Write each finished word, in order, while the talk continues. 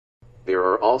there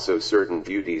are also certain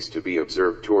duties to be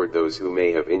observed toward those who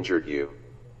may have injured you.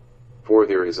 For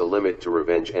there is a limit to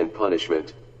revenge and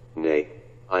punishment, nay,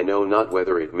 I know not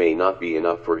whether it may not be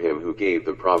enough for him who gave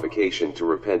the provocation to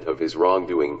repent of his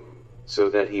wrongdoing, so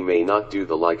that he may not do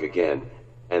the like again,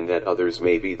 and that others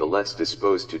may be the less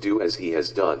disposed to do as he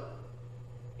has done.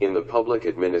 In the public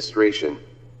administration,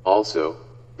 also,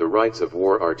 the rights of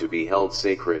war are to be held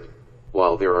sacred,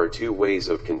 while there are two ways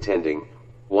of contending,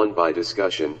 one by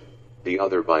discussion, the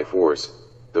other by force,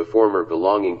 the former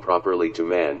belonging properly to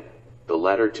man, the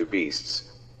latter to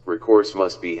beasts. Recourse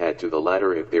must be had to the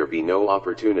latter if there be no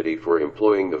opportunity for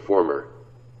employing the former.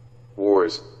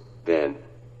 Wars, then,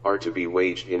 are to be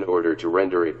waged in order to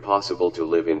render it possible to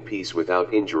live in peace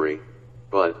without injury,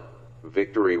 but,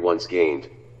 victory once gained,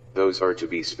 those are to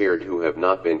be spared who have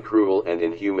not been cruel and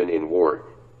inhuman in war,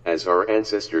 as our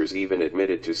ancestors even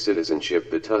admitted to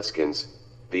citizenship the Tuscans,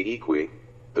 the Equi,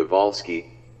 the Volsci,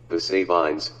 the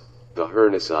Sabines, the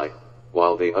Hernici,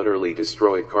 while they utterly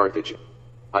destroyed Carthage.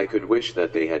 I could wish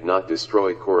that they had not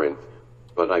destroyed Corinth,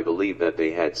 but I believe that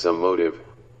they had some motive,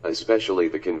 especially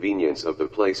the convenience of the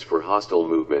place for hostile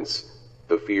movements,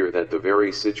 the fear that the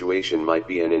very situation might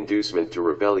be an inducement to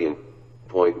rebellion.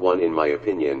 Point 1. In my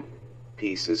opinion,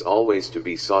 peace is always to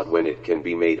be sought when it can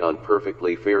be made on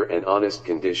perfectly fair and honest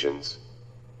conditions.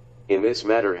 In this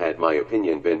matter, had my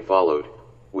opinion been followed,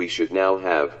 we should now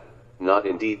have, not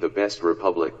indeed the best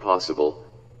republic possible,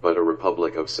 but a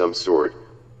republic of some sort,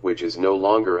 which is no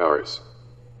longer ours.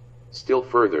 Still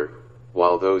further,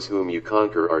 while those whom you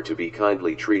conquer are to be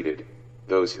kindly treated,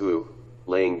 those who,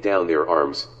 laying down their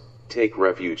arms, take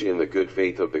refuge in the good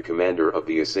faith of the commander of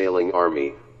the assailing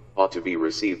army, ought to be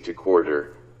received to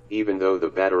quarter, even though the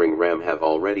battering ram have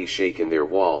already shaken their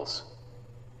walls.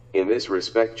 In this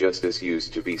respect justice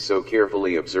used to be so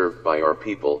carefully observed by our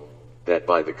people, that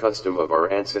by the custom of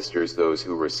our ancestors those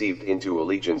who received into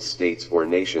allegiance states or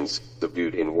nations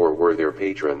subdued in war were their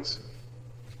patrons.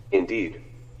 Indeed,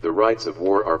 the rights of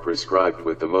war are prescribed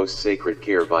with the most sacred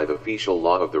care by the official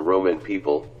law of the Roman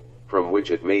people, from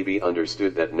which it may be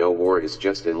understood that no war is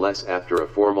just unless after a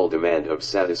formal demand of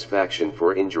satisfaction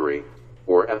for injury,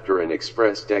 or after an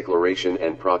express declaration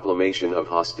and proclamation of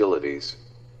hostilities.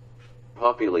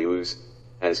 Populius,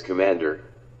 as commander,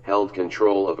 held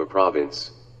control of a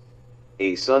province.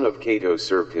 A son of Cato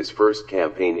served his first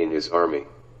campaign in his army.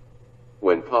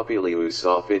 When Populius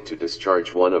saw fit to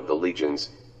discharge one of the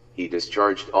legions, he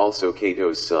discharged also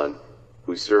Cato's son,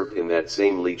 who served in that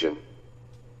same legion.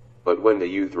 But when the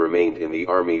youth remained in the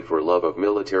army for love of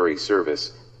military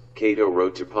service, Cato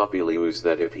wrote to Populius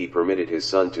that if he permitted his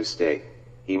son to stay,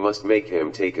 he must make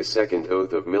him take a second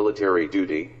oath of military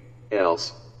duty,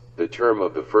 else, the term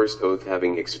of the first oath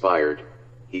having expired,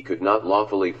 he could not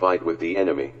lawfully fight with the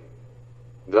enemy.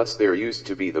 Thus there used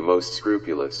to be the most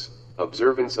scrupulous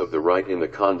observance of the right in the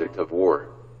conduct of war.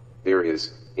 There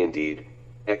is, indeed,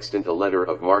 extant a letter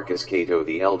of Marcus Cato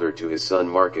the elder to his son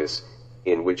Marcus,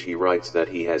 in which he writes that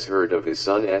he has heard of his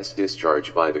son's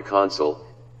discharge by the consul,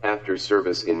 after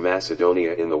service in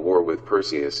Macedonia in the war with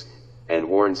Perseus, and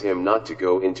warns him not to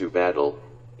go into battle,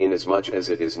 inasmuch as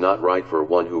it is not right for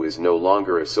one who is no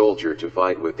longer a soldier to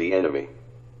fight with the enemy.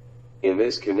 In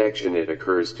this connection it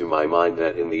occurs to my mind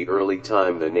that in the early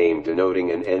time the name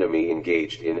denoting an enemy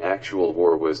engaged in actual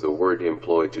war was the word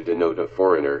employed to denote a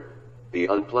foreigner, the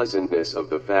unpleasantness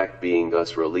of the fact being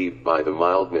thus relieved by the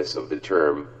mildness of the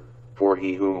term, for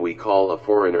he whom we call a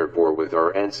foreigner bore with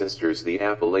our ancestors the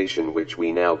appellation which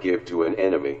we now give to an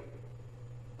enemy.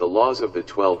 The laws of the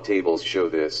 12 tables show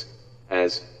this,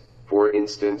 as, for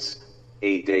instance,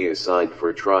 a day assigned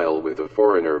for trial with a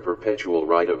foreigner, perpetual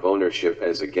right of ownership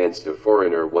as against a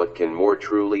foreigner. What can more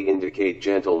truly indicate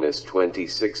gentleness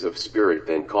 26 of spirit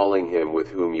than calling him with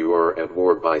whom you are at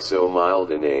war by so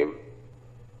mild a name?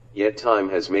 Yet time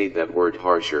has made that word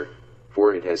harsher,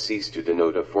 for it has ceased to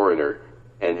denote a foreigner,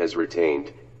 and has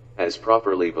retained, as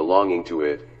properly belonging to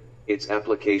it, its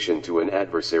application to an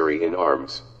adversary in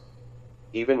arms.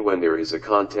 Even when there is a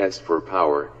contest for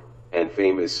power, and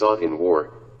fame is sought in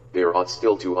war, there ought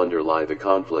still to underlie the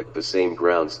conflict the same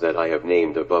grounds that I have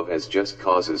named above as just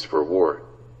causes for war.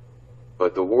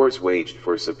 But the wars waged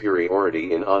for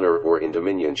superiority in honor or in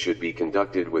dominion should be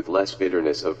conducted with less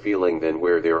bitterness of feeling than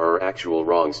where there are actual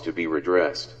wrongs to be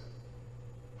redressed.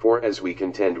 For as we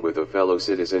contend with a fellow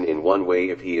citizen in one way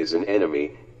if he is an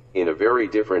enemy, in a very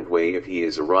different way if he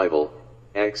is a rival,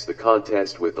 the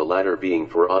contest with the latter being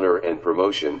for honor and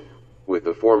promotion, with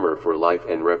the former for life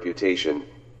and reputation,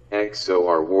 so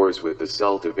our wars with the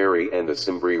Celtivari and the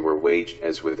Cimbri were waged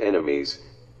as with enemies,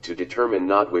 to determine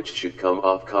not which should come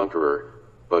off conqueror,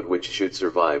 but which should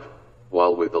survive,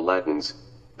 while with the Latins,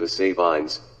 the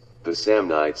Sabines, the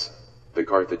Samnites, the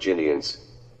Carthaginians,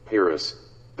 Pyrrhus.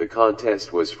 The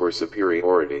contest was for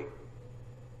superiority.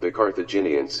 The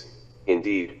Carthaginians,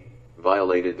 indeed,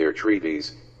 violated their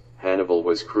treaties. Hannibal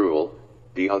was cruel,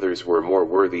 the others were more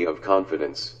worthy of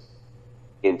confidence.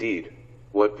 Indeed,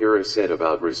 what Pyrrhus said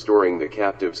about restoring the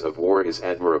captives of war is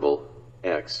admirable.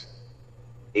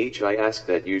 I ask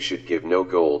that you should give no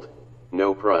gold,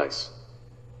 no price.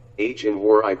 In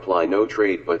war I ply no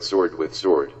trade but sword,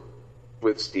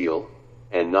 with steel,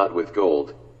 and not with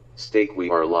gold, stake we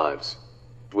our lives.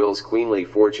 Will's queenly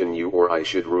fortune you or I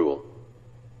should rule.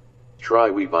 Try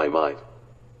we by might,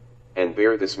 and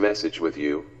bear this message with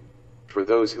you, for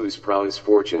those whose prowess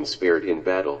fortune spared in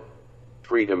battle,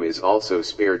 freedom is also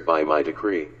spared by my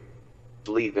decree.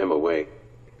 Lead them away,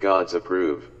 gods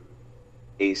approve.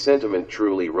 A sentiment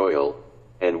truly royal,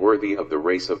 and worthy of the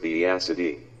race of the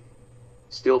Aeacidae.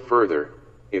 Still further,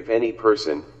 if any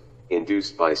person,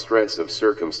 induced by stress of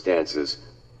circumstances,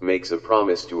 makes a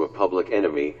promise to a public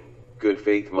enemy, good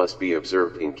faith must be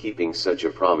observed in keeping such a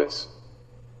promise.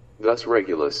 Thus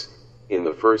Regulus, in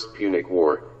the First Punic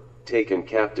War, taken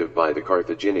captive by the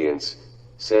Carthaginians,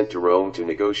 sent to Rome to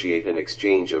negotiate an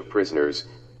exchange of prisoners,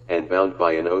 and bound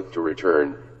by an oath to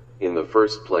return, in the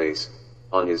first place,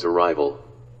 on his arrival,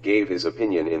 gave his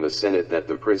opinion in the Senate that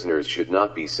the prisoners should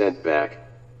not be sent back,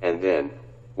 and then,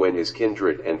 when his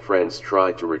kindred and friends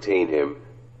tried to retain him,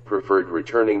 preferred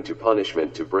returning to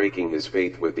punishment to breaking his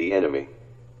faith with the enemy.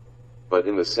 But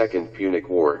in the Second Punic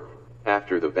War,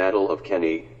 after the Battle of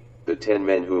Cannae, the 10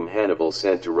 men whom Hannibal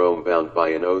sent to Rome bound by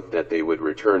an oath that they would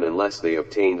return unless they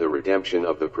obtained the redemption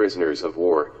of the prisoners of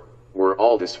war, were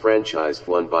all disfranchised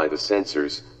one by the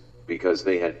censors, because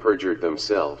they had perjured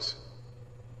themselves.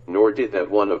 Nor did that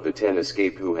one of the 10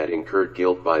 escape who had incurred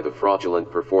guilt by the fraudulent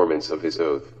performance of his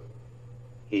oath.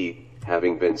 He,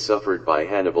 having been suffered by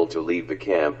Hannibal to leave the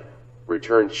camp,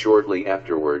 returned shortly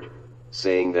afterward,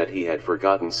 saying that he had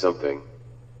forgotten something.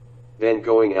 Then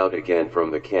going out again from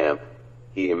the camp,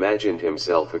 he imagined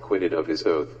himself acquitted of his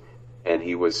oath, and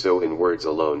he was so in words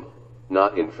alone,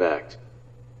 not in fact.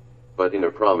 But in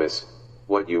a promise,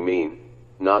 what you mean,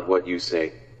 not what you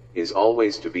say, is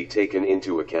always to be taken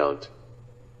into account.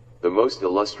 The most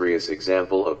illustrious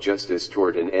example of justice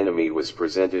toward an enemy was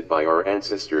presented by our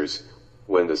ancestors,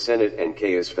 when the Senate and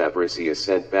Caius Fabricius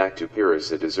sent back to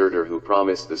Pyrrhus a deserter who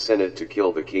promised the Senate to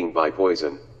kill the king by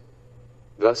poison.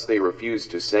 Thus they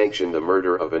refused to sanction the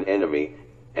murder of an enemy,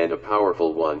 and a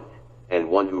powerful one, and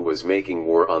one who was making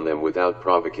war on them without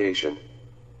provocation.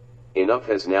 Enough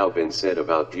has now been said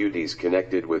about duties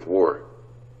connected with war.